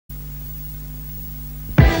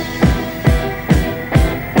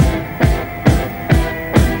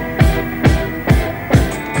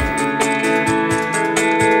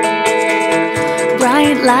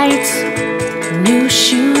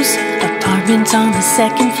basement on the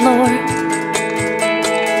second floor.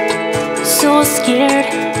 So scared,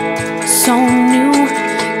 so new,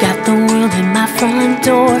 got the world in my front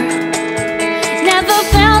door. Never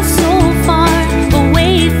felt so far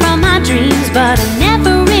away from my dreams, but I've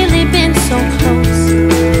never really been so close.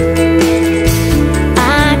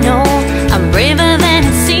 I know I'm braver than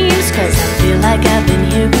it seems, 'cause I feel like I've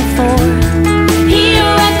been here before. Here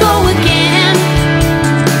I go again,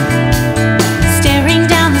 staring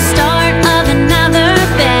down the start of another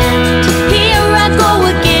bend. Here I go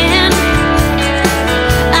again,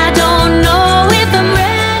 I don't know if I'm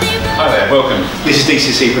ready. Hi there, welcome. This is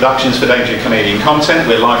DCC Productions for Danger Canadian Content.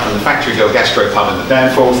 We're live from the Factory Girl Gastro Pub in the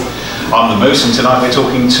Danforth. I'm the Moose, and tonight we're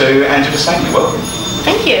talking to Angela Saini. Welcome.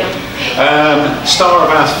 Thank you. Star of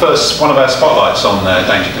one of our spotlights on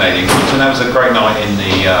Danger Canadian Content. That was a great night in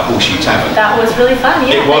the Horseshoe Tavern. That was really fun,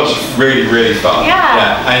 yeah. It was really, really fun.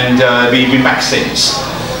 Yeah. And you've been back since.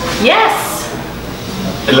 Yes.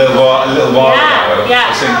 A little while ago. Yeah.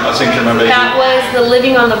 I seem to remember. That was the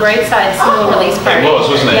Living on the Bright Side single release party. It was,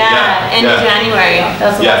 wasn't it? Yeah. End of January. That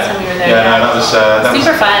was the last time we were there. Yeah, no, that was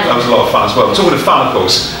super fun. That was a lot of fun as well. Talking of fun, of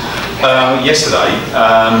course. Yesterday,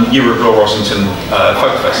 you were at Royal Washington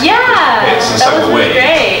Folk Fest. Yeah, and so that was were we. really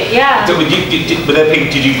great. Yeah.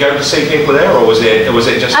 Did you go to see people there, or was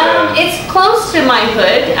it just? It's close to my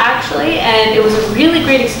hood actually, and it was a really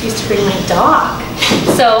great excuse to bring my dog.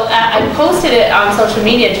 So I posted it on social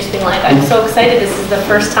media, just being like, I'm so excited. This is the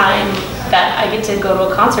first time that I get to go to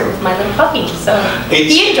a concert with my little puppy. So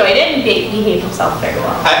he enjoyed it and behaved himself very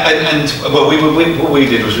well. Well, what we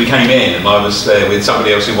did was we came in, and I was there with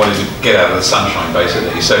somebody else who wanted to get out of the sunshine,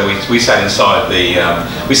 basically. So we sat inside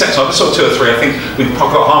sort of 2 or 3. I think we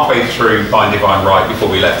got halfway through By Divine Right before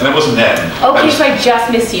we left, and that wasn't them. Okay, so I just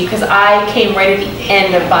missed you because I came right at the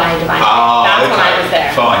end of By Divine Right. That's when I was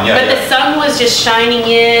there. Fine, yeah. But the sun was just shining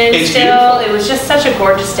in. It's still. Beautiful. It was just such a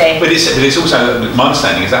gorgeous day. But it's also, my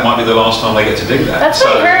understanding is that might be the last time they get to do that. That's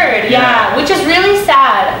what I heard, yeah, which is really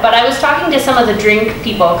sad. But I was talking to some of the drink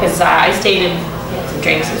people because I stayed and had some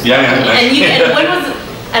drinks. And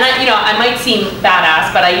I might seem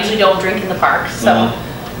badass, but I usually don't drink in the park. So,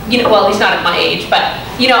 well, at least not at my age. But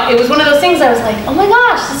it was one of those things. I was like, oh my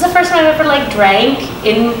gosh, this is the first time I've ever drank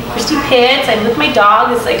in Christie Pitts. I'm with my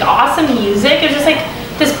dog. It's awesome music. It was just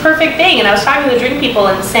this perfect thing. And I was talking to the drink people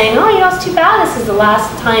and saying, oh, it's too bad. This is the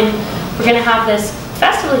last time we're gonna have this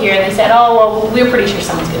festival here, and they said, oh well, we're pretty sure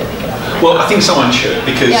someone's going to pick it up. Well, I think someone should,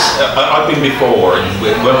 because I've been before, and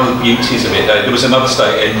one of the beauties of it, there was another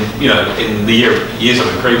stage, in the years I've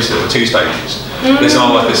been previously, there were 2 stages. There's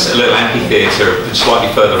this little amphitheatre slightly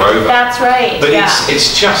further over. That's right. But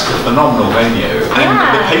it's just a phenomenal venue, and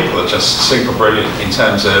the people are just super brilliant in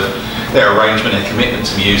terms of their arrangement and commitment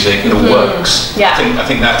to music. It all works. Yeah. I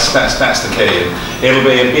think that's the key. And it'll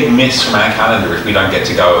be a big miss from our calendar if we don't get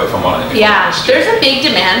to go. If I'm honest. Yeah. There's a big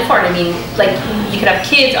demand for it. I mean, you could have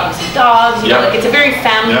kids, obviously dogs. It's a very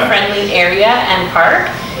family-friendly area and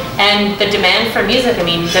park. And the demand for music, I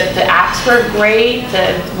mean, the acts were great,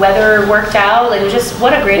 the weather worked out, it was just,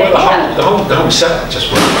 what a great idea. The whole setup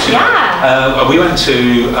just works. Yeah. We went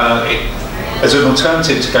to, as an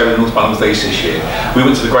alternative to go to North by Northeast this year, we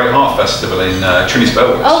went to the Great Heart Festival in Trinity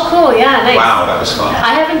Bells. Oh, cool, yeah, nice. Wow, that was fun.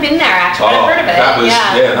 I haven't been there actually, but I've heard of it.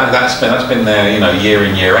 That's been there, year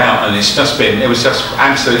in, year out, and it was just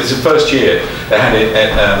absolutely, it's the first year they had it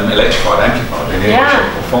electrified, amplified in the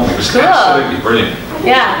performing. It was absolutely brilliant.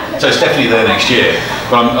 Yeah. So it's definitely there next year.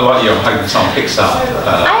 But I'm hoping someone picks up.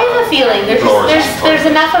 I have a feeling there's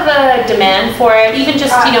enough of a demand for it, even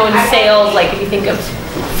just in sales. If you think of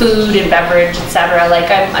food and beverage, etc.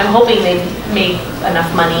 I'm hoping they've made enough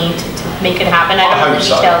money to make it happen. I don't know the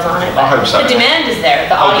details on it, but I hope so. The demand is there.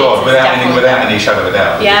 The audience is without any shadow of a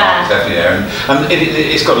doubt. Yeah. It's definitely there, and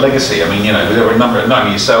it's got legacy. I mean, there were a number, not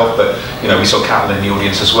only yourself, but we saw Cattle in the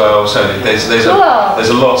audience as well. So there's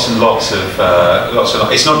lots and lots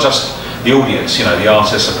of it's not just the audience, the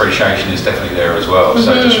artist's appreciation is definitely there as well,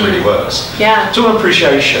 so it just really works. Yeah. So on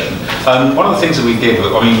appreciation, one of the things that we did,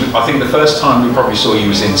 I think the first time we probably saw you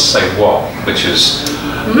was in Say What, which was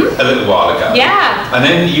a little while ago. Yeah. And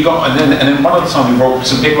then one other time we brought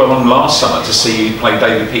some people along last summer to see you play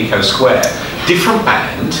David Pico Square. Different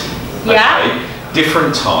band. Okay,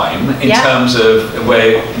 different time in terms of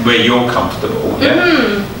where you're comfortable.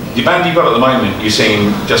 The band you've got at the moment, you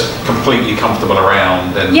seem just completely comfortable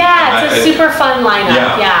around. It's a super fun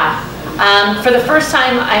lineup. For the first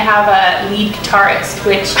time, I have a lead guitarist,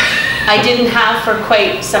 which I didn't have for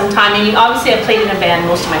quite some time. I mean, obviously, I played in a band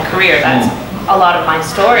most of my career. That's a lot of my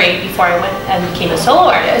story before I went and became a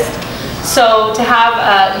solo artist. So to have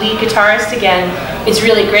a lead guitarist again is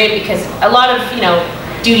really great because a lot of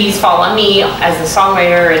duties fall on me as the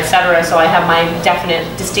songwriter, etc. So I have my definite,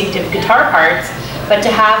 distinctive guitar parts. But to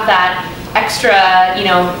have that extra, you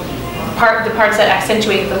know, the parts that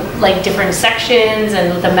accentuate the like different sections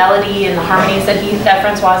and the melody and the harmonies that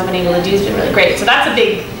Francois has been able to do has been really great. So that's a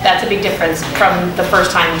big difference from the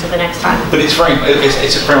first time to the next time. But it's very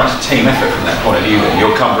much a team effort from that point of view.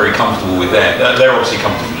 You're very comfortable with them. They're obviously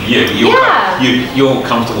comfortable with you. You're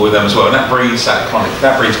comfortable with them as well, and that breeds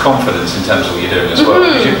confidence in terms of what you're doing as well.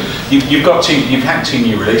 You've had 2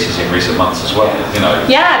 new releases in recent months as well. You know.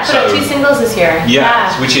 Yeah, I put out 2 singles this year.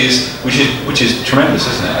 Yeah, which is tremendous,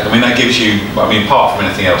 isn't it? I mean, that gives you. I mean, apart from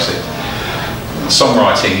anything else,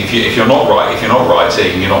 songwriting. If you're not writing,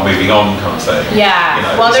 you're not moving on, kind of thing. Yeah. You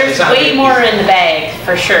know, well, there's way more in the bag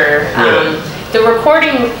for sure. Really? The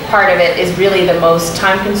recording part of it is really the most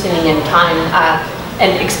time-consuming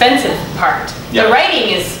and expensive part. Yeah. The writing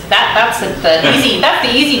is that's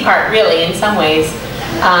the easy part, really, in some ways.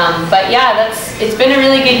 But yeah, it's been a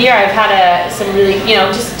really good year. I've had some really, you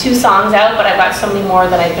know, just 2 songs out, but I've got so many more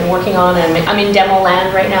that I've been working on, and I'm in demo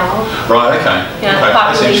land right now. Right. Okay. Yeah. Okay.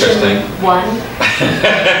 Population That's interesting. 1.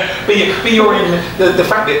 but you're in the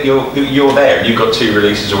fact that you're there. You've got 2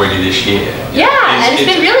 releases already this year. Yeah, and it's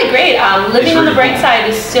been really great. Living on the Bright Side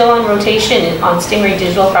is still on rotation on Stingray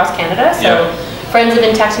Digital across Canada. So. Yeah. Friends have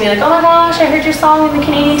been texting me like, oh my gosh, I heard your song in the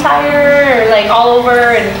Canadian Tire, or like all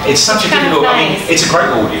over. And it's such a difficult, nice. I mean, it's a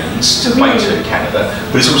great audience to play to in Canada,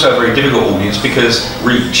 but it's also a very difficult audience because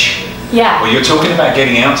reach. Yeah. When you're talking about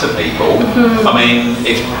getting out to people, I mean,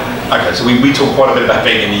 so we talk quite a bit about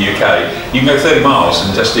being in the UK. You can go 30 miles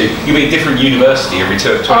and just you'll be at a different university every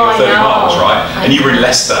 20 or 30 miles, right? And you were in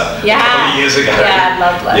Leicester a couple of years ago. Yeah, I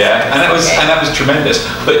loved Leicester. Yeah, and that was tremendous.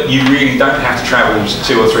 But you really don't have to travel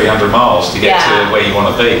 200 or 300 miles to get to where you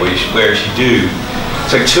want to be, whereas you do.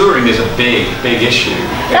 So touring is a big issue.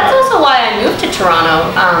 That's also why I moved to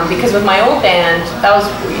Toronto, because with my old band, that was,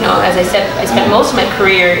 you know, as I said, I spent most of my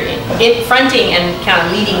career fronting and kind of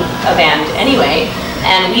leading a band anyway.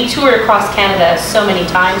 And we toured across Canada so many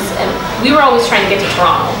times, and we were always trying to get to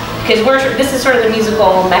Toronto because this is sort of the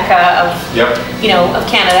musical mecca of you know, of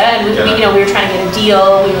Canada, and we were trying to get a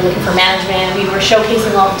deal. We were looking for management. We were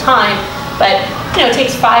showcasing all the time, but you know, it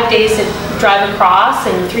takes 5 days to drive across,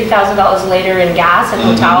 and $3,000 later in gas and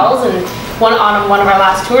hotels. And on one of our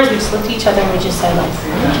last tours, we just looked at each other and we just said, like,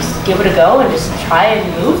 just give it a go and just try and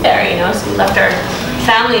move there, you know. So we left our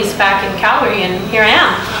families back in Calgary, and here I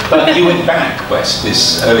am. But you went back west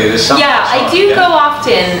earlier this summer. Yeah, I do go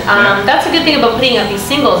often. That's a good thing about putting out these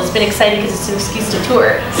singles. It's been exciting because it's an excuse to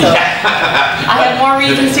tour. So I have more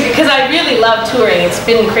reasons to, because I really love touring. It's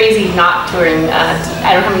been crazy not touring.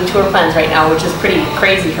 I don't have any tour plans right now, which is pretty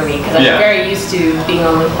crazy for me because I'm very used to being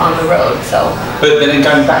on the road. So. But then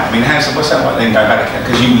going back, I mean, what's that like? Then going back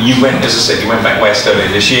because you went, as I said, you went back west earlier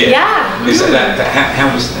this year. Yeah. Is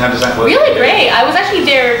how does that work? Really great. I was actually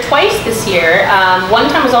there twice this year.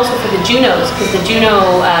 One time was also for the Junos, because the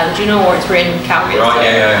Juno Awards were in Calgary,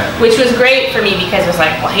 which was great for me because it was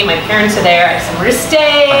like, well, hey, my parents are there, I have somewhere to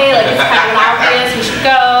stay, like it's kind of obvious, we should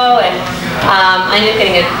go. And I ended up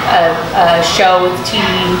getting a show with TV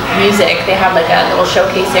Music. They had like a little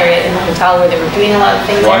showcase area in the hotel where they were doing a lot of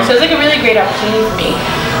things there. So it was like a really great opportunity for me.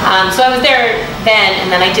 So I was there then, and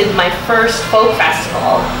then I did my first folk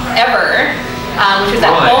festival ever, which was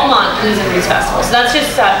at Beaumont Blues and Roots Festival. So that's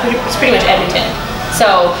just it's pretty much Edmonton.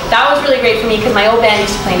 So that was really great for me because my old band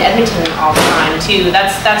used to play in Edmonton all the time too.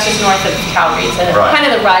 That's just north of Calgary. It's kind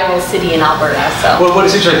of the rival city in Alberta. So. Well, what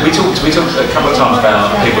is interesting, we talked a couple of times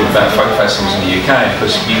about people about folk festivals in the UK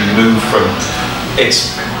because you move from.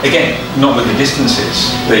 It's again not with the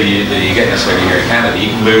distances that you get necessarily here in Canada.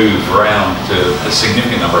 You can move around to a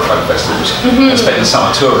significant number of folk festivals and spend the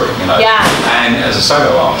summer touring. You know. Yeah. And as a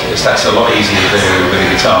solo artist, that's a lot easier to do with a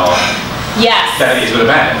guitar. Yes. That is with a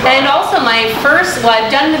band. Right? And also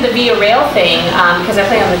I've done the Via Rail thing because I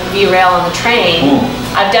play on the Via Rail on the train. Ooh.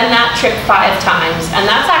 I've done that trip 5 times, and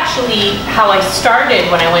that's actually how I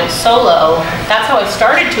started when I went solo. That's how I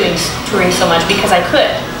started touring so much because I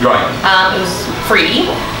could. Right. It was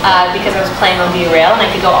free because I was playing on Via Rail, and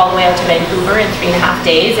I could go all the way out to Vancouver in 3.5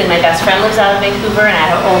 days. And my best friend lives out of Vancouver, and I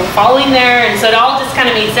had an old following there, and so it all just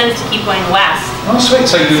kind of made sense to keep going west. Oh,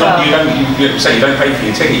 sweet. So you don't pay for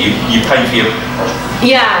your ticket. You pay for your.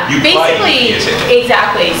 Yeah, basically,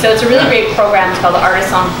 exactly. So it's a really great program. It's called the Artists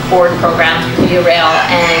on Board program through Via Rail,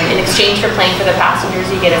 and in exchange for playing for the passengers,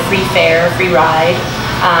 you get a free fare, free ride,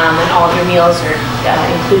 and all of your meals are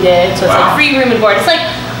included. So it's like free room and board. It's like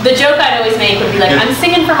The joke I'd always make would be like, I'm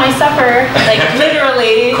singing for my supper, like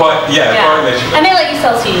literally. Quite literally. And they let you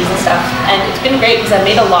sell CDs and stuff, and it's been great because I've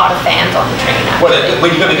made a lot of fans on the train. Actually. Well,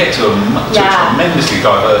 you're going to get to a tremendously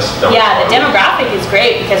diverse. Yeah, the demographic is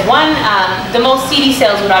great because one, the most CD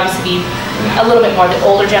sales would obviously be a little bit more the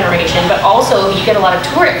older generation, but also you get a lot of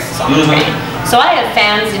tourists on the train. So I have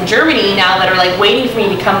fans in Germany now that are like waiting for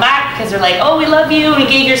me to come back because they're like, oh, we love you, we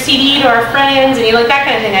gave your CD to our friends, and you know, like that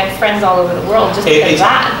kind of thing. I have friends all over the world just because of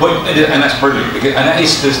that. Well, and that's brilliant, and that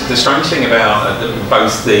is the strange thing about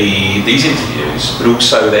both these interviews, but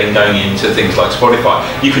also then going into things like Spotify.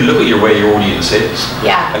 You can look at where your audience is.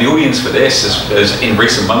 Yeah. And the audience for this is in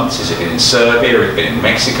recent months, has it been in Serbia, it's been in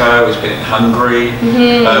Mexico, it's been in Hungary.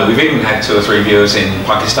 We've even had 2 or 3 viewers in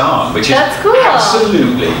Pakistan, which is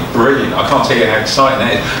absolutely brilliant. I can't tell you how exciting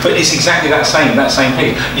that is. But it's exactly that same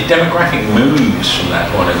piece. Your demographic moves from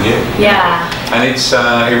that point of view. Yeah. And it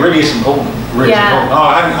really is important. Really important.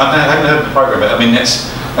 Oh, I haven't heard the program, but I mean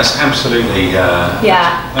that's absolutely.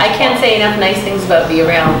 I can't say enough nice things about Be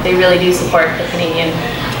Around. They really do support the Canadian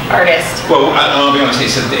artist. Well, I'll be honest,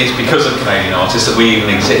 it's because of Canadian artists that we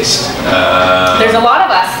even exist. There's a lot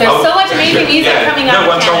of us. There's so much amazing music coming out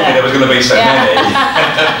of Canada. No one told me there was going to be so many.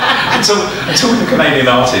 Until the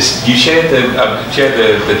Canadian artists, you shared the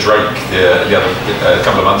Drake the other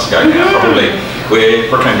couple of months ago now, probably,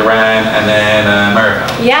 with Brooklyn Duran and then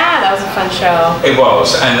Maribel. Yeah, that was a fun show. It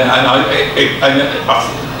was, and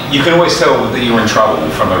you can always tell that you're in trouble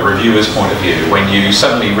from a reviewer's point of view when you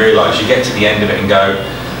suddenly realise you get to the end of it and go,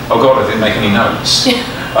 oh God, I didn't make any notes.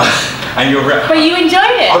 And you're, but you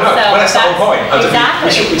enjoyed it. Oh no, well that's the whole point.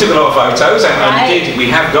 Exactly. We took a lot of photos and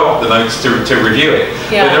we have got the notes to review it.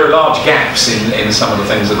 Yeah. But there are large gaps in some of the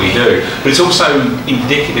things that we do. But it's also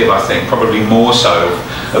indicative, I think, probably more so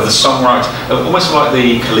of the songwriter, almost like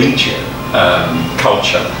the collegiate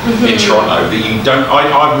culture in Toronto that you don't.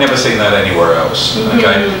 I've never seen that anywhere else.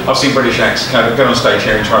 Okay, I've seen British acts kind of get on stage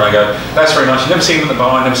here in Toronto and go, that's very nice. You never see them at the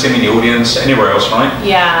bar, never see them in the audience anywhere else, right?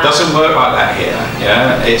 Yeah, doesn't work like that here.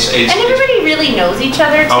 Yeah, and everybody really knows each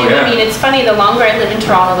other too. I mean, it's funny. The longer I live in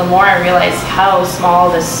Toronto, the more I realize how small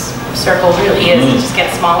this circle really is. It just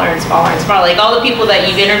gets smaller and smaller and smaller. Like all the people that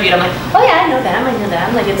you've interviewed, I'm like, oh yeah, I know them.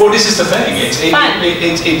 Like it's. Well, this is the thing. It's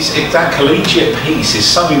that collegiate piece is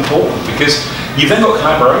so important because you've then got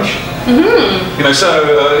collaboration. You know, so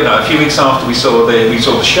a few weeks after we saw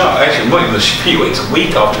the show, actually not even a few weeks, a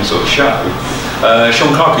week after we saw the show,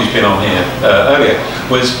 Sean Clark, who's been on here earlier,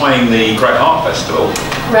 was playing the Great Art Festival.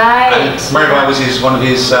 Right. And Maribel was one of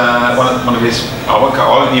his. I won't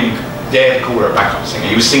even dare to call her a backup singer.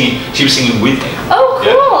 She was singing with him. Oh,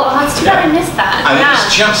 cool! Yeah. That's too bad I missed that. And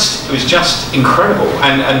it was just incredible.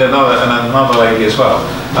 And another lady as well.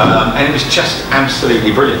 And it was just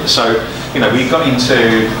absolutely brilliant. So we got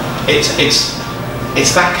into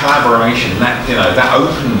it's that collaboration, that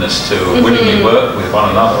openness to willingly work with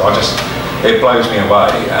one another. It blows me away.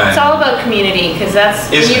 It's all about community because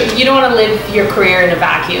you don't want to live your career in a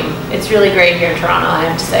vacuum. It's really great here in Toronto, I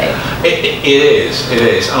have to say. It is.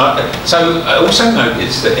 So I also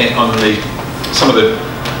noticed that on some of the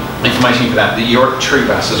information for that you're at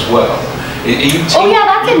Trubas as well.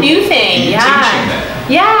 That's a new thing. Are you teaching there?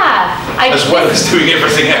 Yeah. As well as doing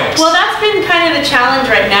everything else. Well, that's been kind of the challenge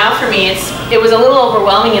right now for me. It was a little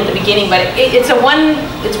overwhelming at the beginning, but it's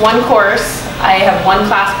one course. I have 1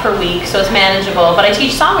 class per week, so it's manageable, but I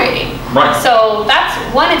teach songwriting. Right. So that's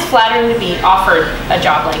one, it's flattering to be offered a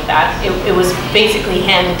job like that. It was basically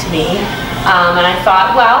handed to me. And I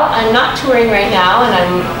thought, well, I'm not touring right now,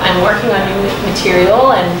 and I'm working on new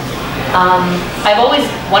material, and I've always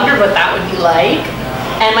wondered what that would be like.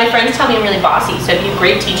 And my friends tell me I'm really bossy, so I'd be a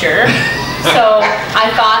great teacher. So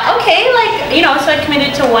I thought, okay, so I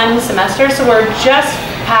committed to 1 semester, so we're just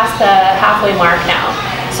past the halfway mark now.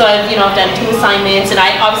 So I've done 2 assignments, and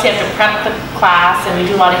I obviously have to prep the class, and we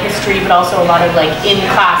do a lot of history, but also a lot of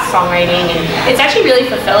in-class songwriting, and it's actually really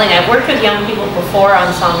fulfilling. I've worked with young people before on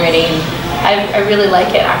songwriting. I really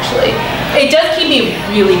like it, actually. It does keep me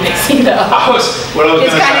really busy, though.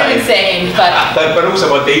 It's kind of insane, but also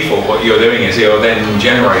by default, what you're doing is you're then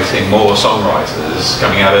generating more songwriters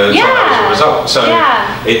coming out of Toronto as a result. So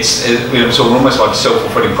it's sort of almost like a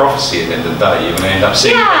self-fulfilling prophecy at the end of the day. You're going to end up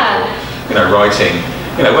seeing people, writing.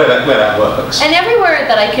 Where that works. And everywhere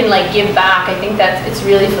that I can give back, I think that it's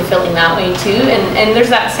really fulfilling that way too. And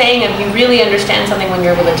there's that saying of you really understand something when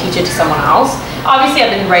you're able to teach it to someone else. Obviously,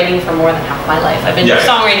 I've been writing for more than half my life. I've been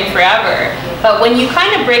songwriting forever. But when you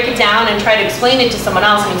kind of break it down and try to explain it to someone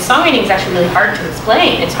else, songwriting is actually really hard to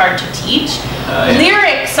explain. It's hard to teach.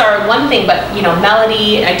 Lyrics are one thing, but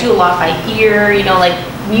melody, I do a lot by ear.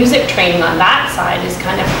 Music training on that side is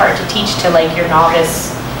kind of hard to teach to your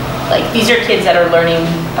novice Like, these are kids that are learning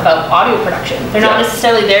about audio production. They're not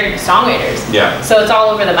necessarily there to be songwriters. Yeah. So it's all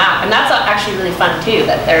over the map, and that's actually really fun too.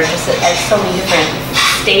 That they're just at so many different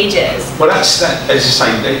stages. Well, as I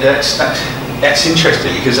say, that's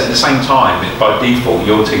interesting, because at the same time, by default,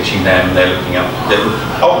 you're teaching them. They're looking up.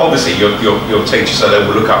 Obviously, you're teachers, so they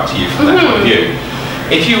will look up to you from that point of view.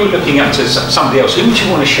 If you were looking up to somebody else, who would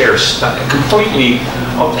you want to share completely?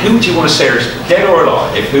 Who would you want to share, dead or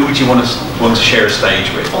alive? Who would you want to share a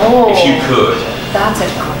stage with, if you could? That's a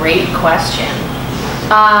great question.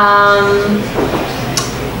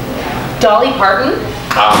 Dolly Parton.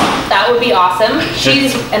 That would be awesome.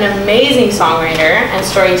 She's an amazing songwriter and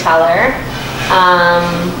storyteller.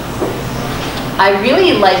 I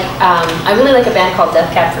really like a band called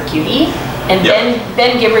Death Cab for Cutie. And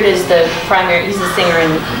Ben Gibbard is the primary, he's the singer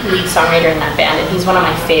and lead songwriter in that band, and he's one of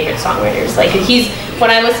my favorite songwriters. Like, when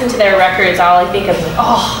I listen to their records, all I think of is like,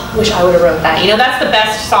 oh, wish I would have wrote that. You know, that's the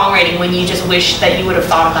best songwriting, when you just wish that you would have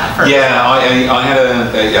thought of that first. Yeah, I had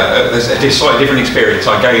a slightly different experience.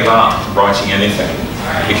 I gave up writing anything.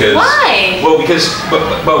 Because, why?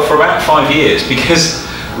 Well, for about 5 years, because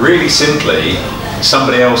really simply,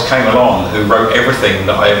 somebody else came along who wrote everything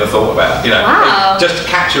that I ever thought about, you know, just to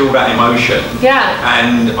capture all that emotion. Yeah.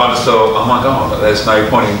 And I just thought, oh my God, there's no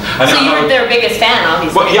point in... So you were their biggest fan,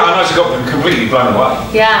 obviously. Well, yeah, I just got them completely blown away.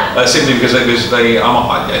 Yeah. Simply because I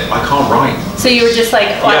can't write. So you were just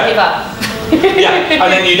like, oh, I give up. Yeah,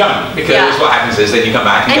 and then you don't, because what happens is then you come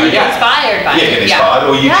back and you go, get inspired by it. You get inspired,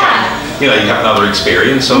 or you change. You know, you have another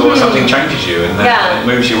experience, or something changes you, and then it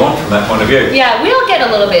moves you on from that point of view. Yeah, we all get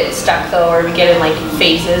a little bit stuck though, or we get in like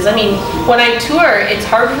phases. I mean, when I tour, it's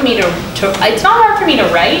hard for me to it's not hard for me to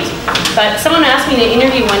write, but someone asked me in an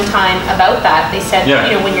interview one time about that. They said,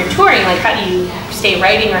 you know, when you're touring, like, how do you stay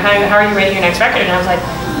writing, or how are you writing your next record? And I was like,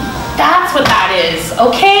 that's what that is.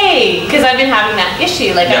 Okay, because I've been having that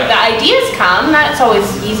issue. Like, the ideas come, that's always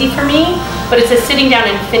easy for me, but it's a sitting down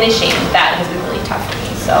and finishing that has been really tough for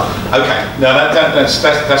me. So okay, no,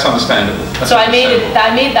 that's understandable. So I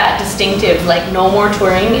made that distinctive, like, no more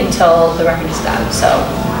touring until the record is done. So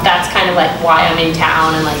that's kind of like why I'm in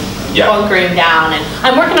town and like bunkering down, and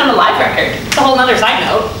I'm working on a live record. It's a whole nother side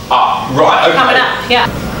note. Right, okay. Coming up,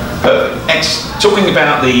 talking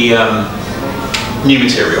about the new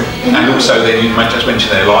material, and also then you just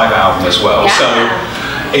mentioned their live album as well. So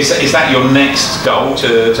is that your next goal,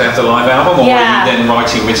 to have the live album, or are you then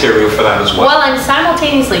writing material for that as well? Well, I'm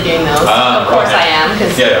simultaneously doing those. Of course I am,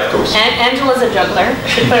 because of course. Angela's a juggler.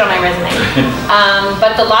 Should put it on my resume.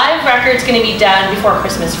 But the live record's going to be done before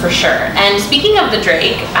Christmas for sure. And speaking of the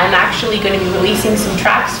Drake, I'm actually going to be releasing some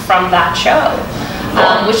tracks from that show.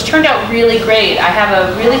 Which turned out really great. I have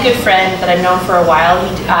a really good friend that I've known for a while.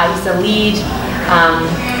 He's the lead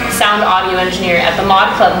sound audio engineer at the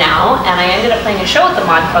Mod Club now, and I ended up playing a show at the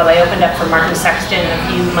Mod Club. I opened up for Martin Sexton a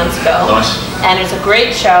few months ago. Nice. And it was a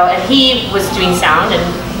great show, and he was doing sound and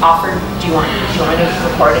offered, do you want to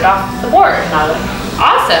record it off the board? And I was like,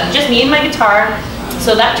 awesome, just me and my guitar.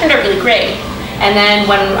 So that turned out really great. And then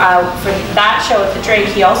when for that show at the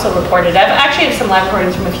Drake, he also recorded. I've actually have some live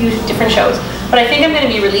recordings from a few different shows, but I think I'm going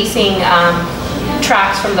to be releasing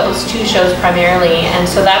tracks from those two shows primarily, and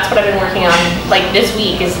so that's what I've been working on. Like, this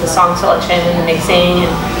week is the song selection and the mixing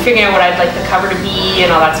and figuring out what I'd like the cover to be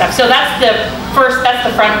and all that stuff. So that's the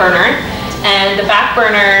front burner, and the back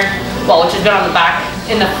burner, well, which has been on the back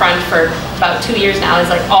in the front for about 2 years now, is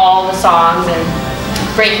like all the songs and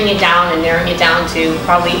breaking it down and narrowing it down to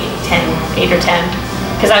probably 8 or 10,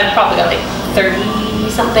 because I've probably got like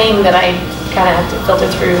 30 something that I kind of have to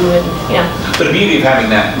filter through, and But the beauty of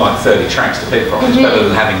having that, like, 30 tracks to pick from is better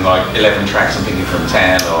than having like 11 tracks and picking from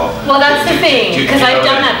 10, or... Well, that's the thing, because I've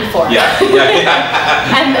done that before. And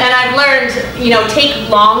I've learned, take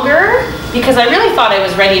longer, because I really thought I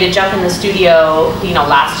was ready to jump in the studio,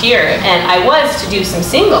 last year, and I was, to do some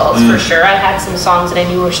singles for sure. I had some songs that I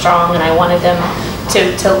knew were strong, and I wanted them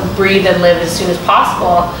to breathe and live as soon as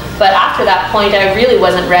possible. But after that point, I really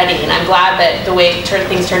wasn't ready, and I'm glad that the way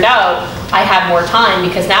things turned out, I have more time,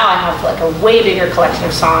 because now I have like a way bigger collection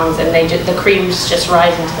of songs, and the cream's just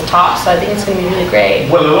rising to the top. So I think it's going to be really great.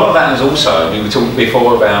 Well, a lot of that is also, we talked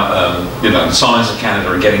before about the size of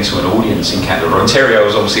Canada and getting to an audience in Canada. Ontario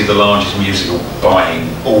is obviously the largest musical buying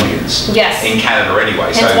audience in Canada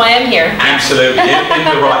anyway. That's why I'm here. Absolutely, in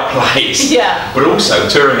the right place. But also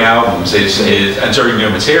touring albums and touring new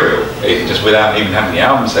material, just without even having the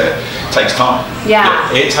albums there, takes time.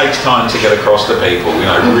 It takes time to get across to people.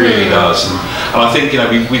 It really does. And I think,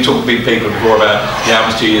 we talked to big people before about the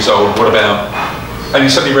album's 2 years old. What about, and you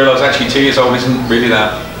suddenly realise actually 2 years old isn't really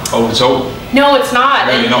that old at all. No, it's not.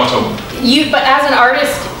 Really not at all. But as an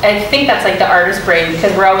artist, I think that's like the artist brain,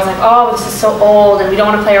 because we're always like, oh, this is so old, and we don't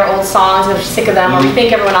want to play our old songs, and we're sick of them, or we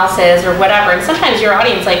think everyone else is, or whatever. And sometimes your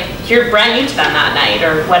audience, like, you're brand new to them that night,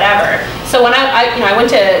 or whatever. So when I went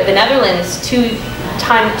to the Netherlands 2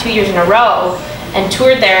 years in a row and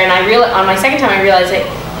toured there, and on my second time I realized that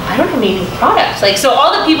I don't have any new products. Like, so all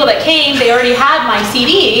the people that came, they already had my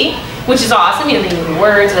CD, which is awesome. You know, they knew the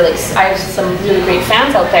words, or like, I have some really great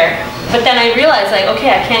fans out there. But then I realized, like,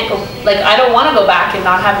 okay, I can't go, like, I don't want to go back and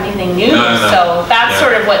not have anything new. No. So that's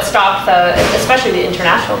sort of what stopped especially the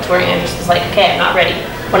international touring. I just was like, okay, I'm not ready.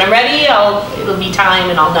 When I'm ready, it'll be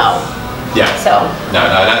time and I'll know. Yeah. So. No,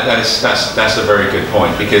 that's a very good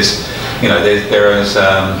point, because, you know,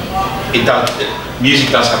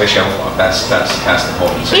 music does have a shelf life. That's the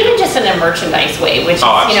point. Even just in a merchandise way, which is,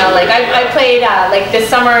 you know, like I played like this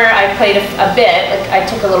summer. I played a bit. Like, I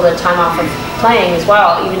took a little bit of time off of playing as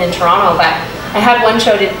well, even in Toronto. But I had one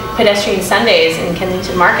show at Pedestrian Sundays in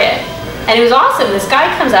Kensington Market, and it was awesome. This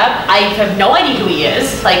guy comes up. I have no idea who he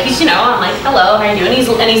is. Like, he's, you know, I'm like, hello, how are you doing?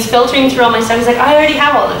 He's filtering through all my stuff. He's like, I already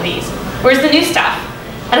have all of these. Where's the new stuff?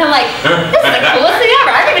 And I'm like, this is the coolest thing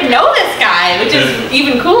ever. I don't even know this guy, which is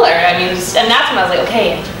even cooler. I mean, and that's when I was like,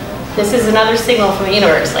 okay, this is another signal from the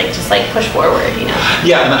universe, like, just like push forward, you know?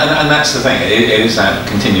 Yeah, and that's the thing. It is that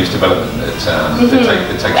continuous development that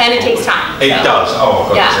takes. And it takes time. It does. Oh,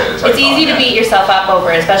 God, yeah. It's easy to beat yourself up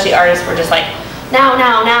over, especially artists who are just like, now,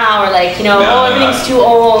 or like, you know, everything's too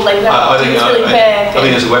old, like, we got to do this really quick. I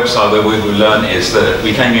think there's a website where we learned is that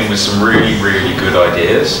we came in with some really, really good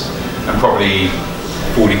ideas, and probably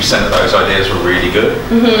 40% of those ideas were really good,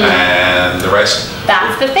 and the rest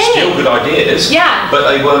still good ideas, but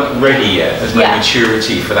they weren't ready yet. There's no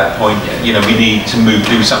maturity for that point yet. You know, we need to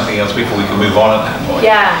do something else before we can move on at that point.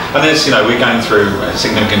 And there's, you know, we're going through a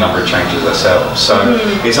significant number of changes ourselves, so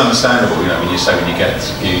it's understandable, you know, when you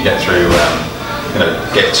get through you know,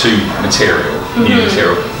 get to material, new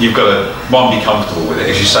material, you've got to, one, be comfortable with it.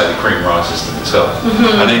 As you say, the cream rises to the top.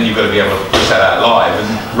 And then you've got to be able to push that out live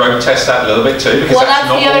and road test that a little bit too. Because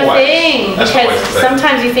that's the other thing. Because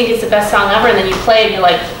sometimes you think it's the best song ever, and then you play it and you're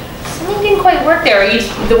like, something didn't quite work there.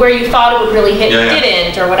 Or where you thought it would really hit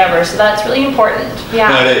didn't, or whatever. So that's really important.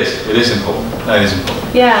 Yeah. No, it is. It is important. That is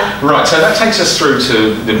important. Yeah. Right, so that takes us through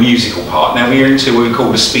to the musical part. Now we're into what we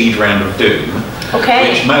call the speed round of doom.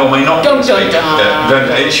 Okay. Which may or may not be speed.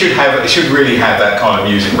 It should really have that kind of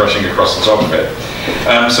music rushing across the top of it.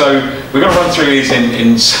 So we're going to run through these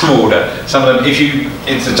in some order. Some of them,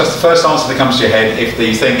 it's just the first answer that comes to your head. If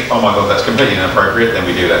you think, oh my God, that's completely inappropriate, then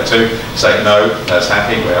we do that too. Say no, that's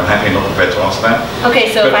happy. I'm happy and not prepared to answer that.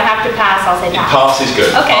 Okay, so if I have to pass, I'll say pass. Pass is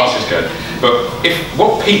good. Okay. Pass is good. But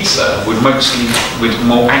what pizza would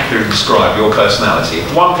more accurately describe your personality?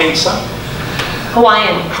 One pizza?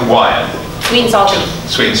 Hawaiian. Sweet and salty.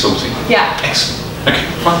 Sweet and salty. Yeah. Excellent. Okay,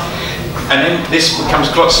 fine. And then this becomes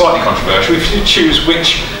slightly controversial. If you choose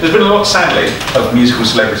which, there's been a lot, sadly, of musical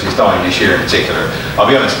celebrities dying this year in particular, I'll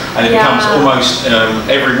be honest, and it becomes almost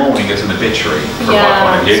every morning as an obituary from my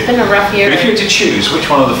point of view. It's been a rough year. But if you were to choose which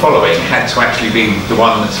one of the following had to actually be the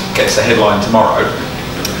one that gets the headline tomorrow.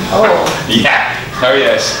 Oh. Yeah. Oh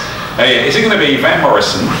yes. Oh yeah. Is it going to be Van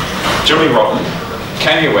Morrison, Johnny Rotten,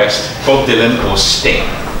 Kanye West, Bob Dylan, or Sting?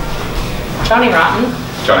 Johnny Rotten.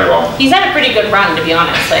 He's had a pretty good run, to be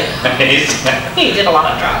honest. Like, he did a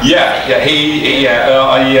lot of drugs. Yeah. He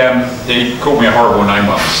called me a horrible name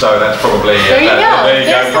once, so that's probably there you go. There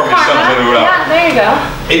you go. Probably sums it all up. Yeah, there you go.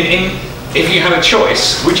 If you had a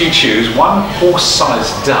choice, would you choose one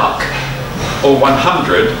horse-sized duck or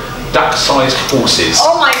 100 duck-sized horses?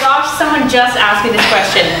 Oh my gosh! Someone just asked me this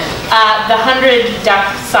question. The 100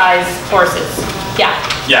 duck-sized horses. Yeah.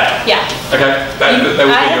 Okay. That would be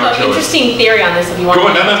I have an interesting theory on this if you want. Go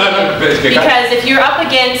on. No. Because if you're up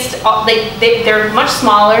against, they're much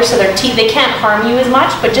smaller, so their teeth, they can't harm you as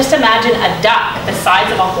much. But just imagine a duck the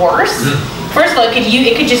size of a horse. First of all, it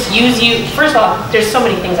could just use you. First of all, there's so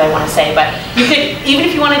many things I want to say, but you could, even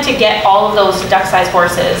if you wanted to get all of those duck-sized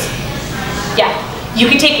horses, you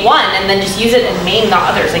could take one and then just use it and maim the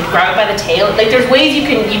others, like grab it by the tail. Like, there's ways you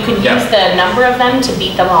can use the number of them to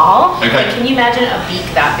beat them all. Okay. Like, can you imagine a beak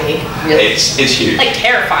that big? Really? It's huge. Like,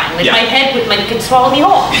 terrifying. Like, my head could swallow me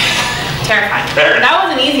whole. Terrifying. That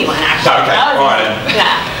was an easy one, actually. Okay. All right.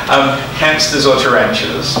 Yeah. Hamsters or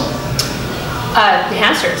tarantulas?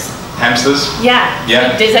 Hamsters. Hamsters? Yeah.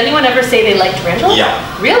 Does anyone ever say they like tarantulas? Yeah.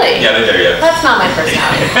 Really? Yeah, they do. Yeah. That's not my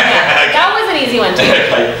personality. That was an easy one too.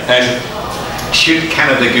 Okay. Should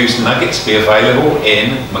Canada Goose nuggets be available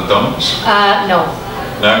in McDonald's? No.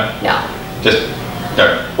 No? No. Just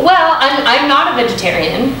no. Well, I'm not a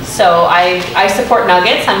vegetarian, so I support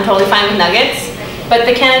nuggets. I'm totally fine with nuggets. But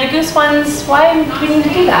the Canada Goose ones, why do we need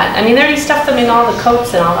to do that? I mean, they already stuffed them in all the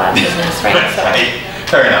coats and all that business, right? So.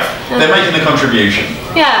 Fair enough. They're making the contribution.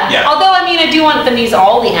 Yeah. Although, I mean, I do want them to use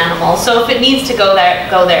all the animals, so if it needs to go there,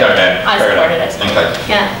 go there. Go there. I support it, I support it.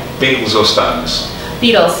 Okay. Yeah. Beatles or Stones?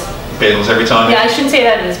 Beatles. Beatles every time? Yeah, I shouldn't say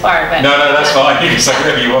that in this bar, but... No, that's fine. You can say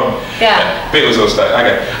whatever you want. Yeah. Beatles or Stones.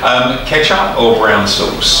 Okay. Ketchup or brown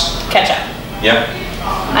sauce? Ketchup. Yeah.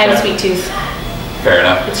 I have a sweet tooth. Fair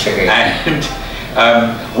enough. It's sugary. And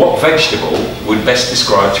what vegetable would best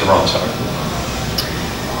describe Toronto?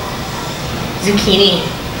 Zucchini.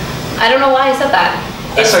 I don't know why I said that.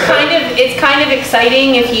 That's okay. It's kind of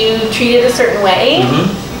exciting if you treat it a certain way,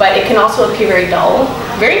 but it can also appear very dull.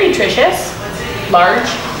 Very nutritious, large.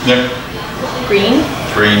 Yeah. Green.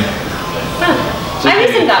 Huh. I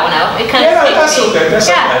reasoned that one out. It kind of that's all good. That's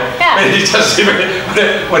okay. Yeah. It just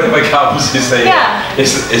whatever comes is the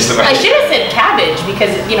I should have said cabbage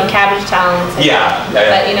because cabbage talents. Yeah. But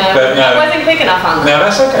I wasn't quick enough on that. No,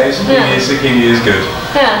 that's okay. Zucchini is good.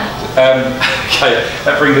 Yeah. Okay,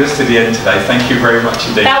 that brings us to the end today. Thank you very much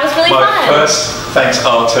indeed. That was really fun. My first thanks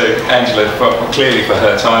are to Angela clearly for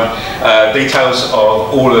her time. Details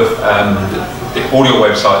of all of all your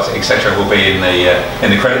websites, etc., will be in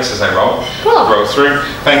the credits as they roll through.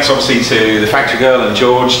 Thanks obviously to the Factory Girl and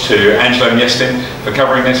George, to Angela and Yestin for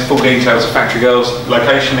covering this. Full details of Factory Girl's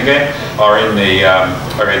location again are in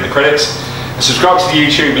the credits. Subscribe to the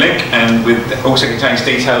YouTube link, and also contains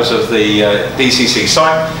details of the DCC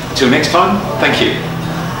site. Until next time, thank you.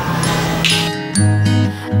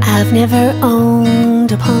 I've never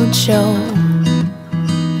owned a poncho.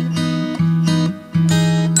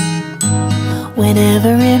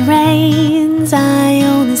 Whenever it rains, I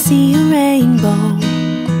only see a rainbow.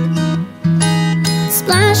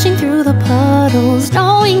 Splashing through the puddles,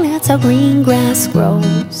 knowing that's how green grass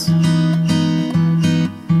grows.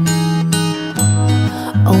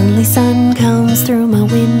 Only sun comes through my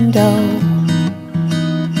window.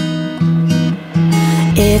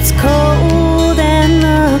 It's cold and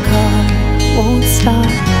the car won't start.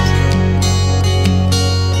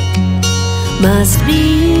 Must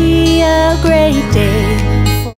be a great day